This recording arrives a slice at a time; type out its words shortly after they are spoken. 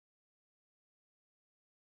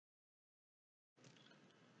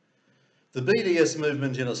The BDS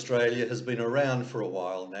movement in Australia has been around for a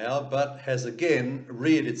while now, but has again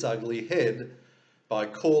reared its ugly head by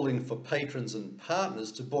calling for patrons and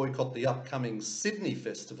partners to boycott the upcoming Sydney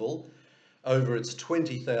Festival over its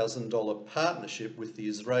 $20,000 partnership with the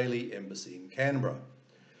Israeli Embassy in Canberra.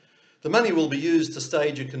 The money will be used to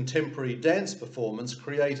stage a contemporary dance performance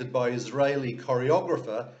created by Israeli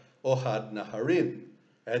choreographer Ohad Naharin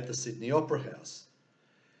at the Sydney Opera House.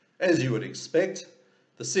 As you would expect,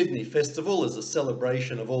 the Sydney Festival is a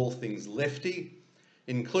celebration of all things lefty,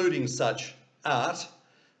 including such art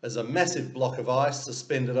as a massive block of ice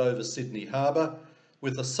suspended over Sydney Harbour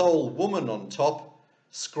with a sole woman on top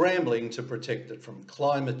scrambling to protect it from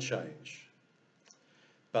climate change.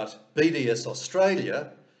 But BDS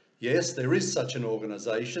Australia, yes, there is such an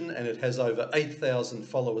organisation and it has over 8,000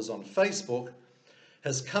 followers on Facebook,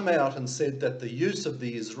 has come out and said that the use of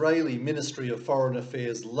the Israeli Ministry of Foreign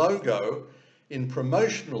Affairs logo in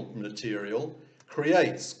promotional material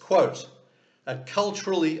creates, quote, a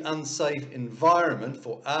culturally unsafe environment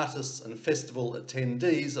for artists and festival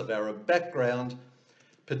attendees of Arab background,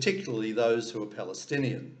 particularly those who are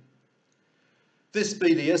Palestinian. This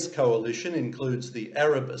BDS coalition includes the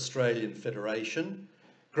Arab Australian Federation,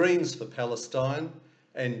 Greens for Palestine,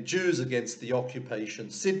 and Jews Against the Occupation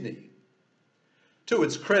Sydney. To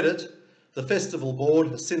its credit, the festival board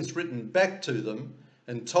has since written back to them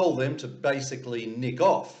and told them to basically nick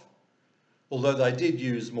off, although they did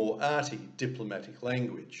use more arty diplomatic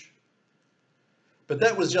language. But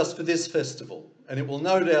that was just for this festival, and it will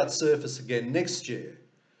no doubt surface again next year,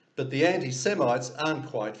 but the anti-Semites aren't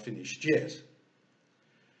quite finished yet.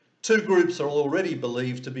 Two groups are already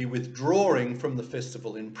believed to be withdrawing from the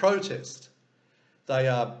festival in protest. They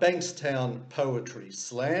are Bankstown Poetry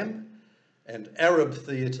Slam and Arab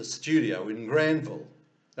Theatre Studio in Granville.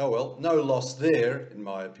 Oh well, no loss there, in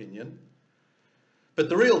my opinion. But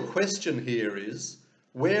the real question here is,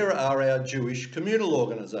 where are our Jewish communal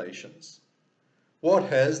organisations? What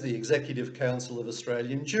has the Executive Council of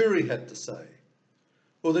Australian Jewry had to say?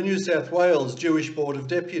 Or the New South Wales Jewish Board of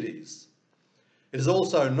Deputies? It is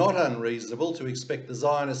also not unreasonable to expect the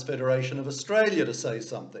Zionist Federation of Australia to say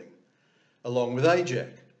something, along with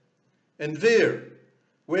AJAC. And Veer,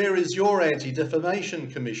 where is your Anti-Defamation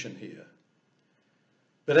Commission here?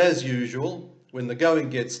 But as usual, when the going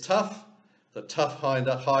gets tough, the tough hide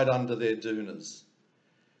under their doonas.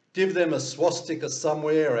 Give them a swastika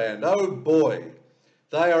somewhere and oh boy,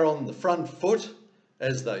 they are on the front foot,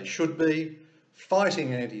 as they should be,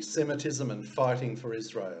 fighting anti-Semitism and fighting for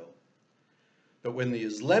Israel. But when the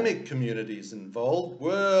Islamic community is involved,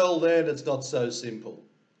 well then it's not so simple.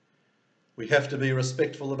 We have to be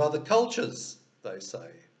respectful of other cultures, they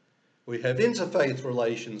say. We have interfaith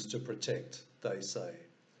relations to protect, they say.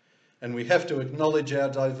 And we have to acknowledge our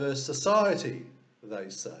diverse society, they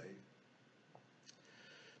say.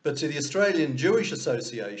 But to the Australian Jewish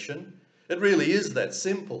Association, it really is that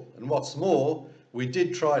simple. And what's more, we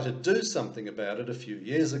did try to do something about it a few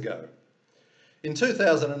years ago. In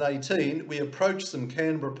 2018, we approached some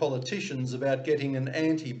Canberra politicians about getting an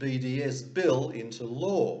anti-BDS bill into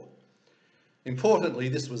law. Importantly,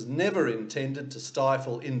 this was never intended to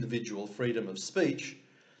stifle individual freedom of speech,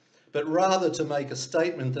 but rather to make a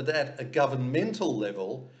statement that at a governmental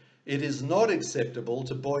level, it is not acceptable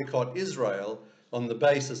to boycott Israel on the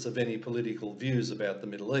basis of any political views about the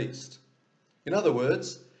Middle East. In other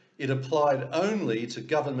words, it applied only to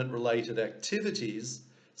government-related activities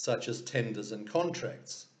such as tenders and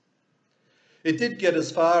contracts. It did get as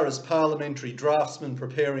far as parliamentary draftsmen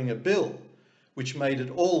preparing a bill, which made it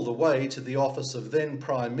all the way to the office of then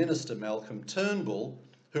Prime Minister Malcolm Turnbull,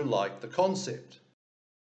 who liked the concept.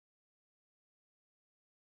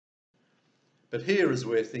 But here is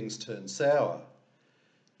where things turn sour.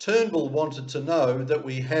 Turnbull wanted to know that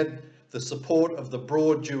we had the support of the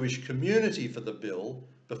broad Jewish community for the bill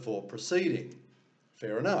before proceeding.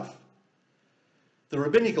 Fair enough. The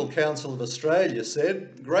Rabbinical Council of Australia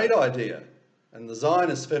said, great idea, and the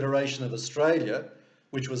Zionist Federation of Australia,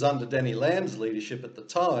 which was under Danny Lamb's leadership at the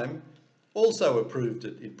time, also approved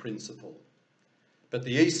it in principle. But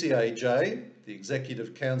the ECAJ, the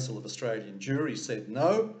Executive Council of Australian Jewry, said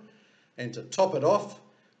no, and to top it off,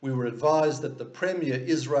 we were advised that the premier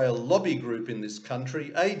Israel lobby group in this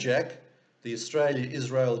country, AJAC, the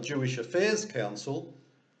Australia-Israel Jewish Affairs Council,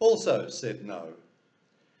 also said no.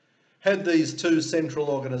 Had these two central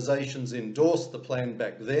organisations endorsed the plan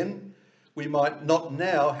back then, we might not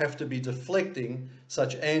now have to be deflecting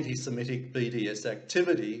such anti-Semitic BDS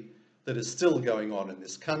activity that is still going on in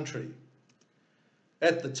this country.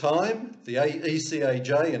 At the time, the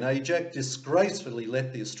ECAJ and AJAC disgracefully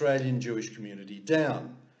let the Australian Jewish community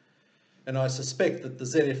down. and I suspect that the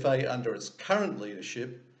ZFA under its current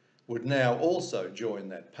leadership would now also join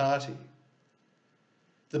that party.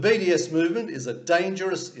 The BDS movement is a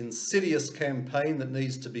dangerous, insidious campaign that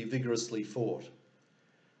needs to be vigorously fought.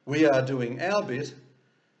 We are doing our bit.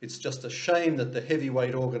 It's just a shame that the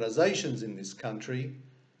heavyweight organisations in this country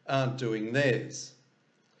aren't doing theirs.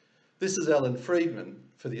 This is Alan Friedman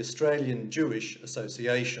for the Australian Jewish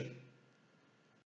Association.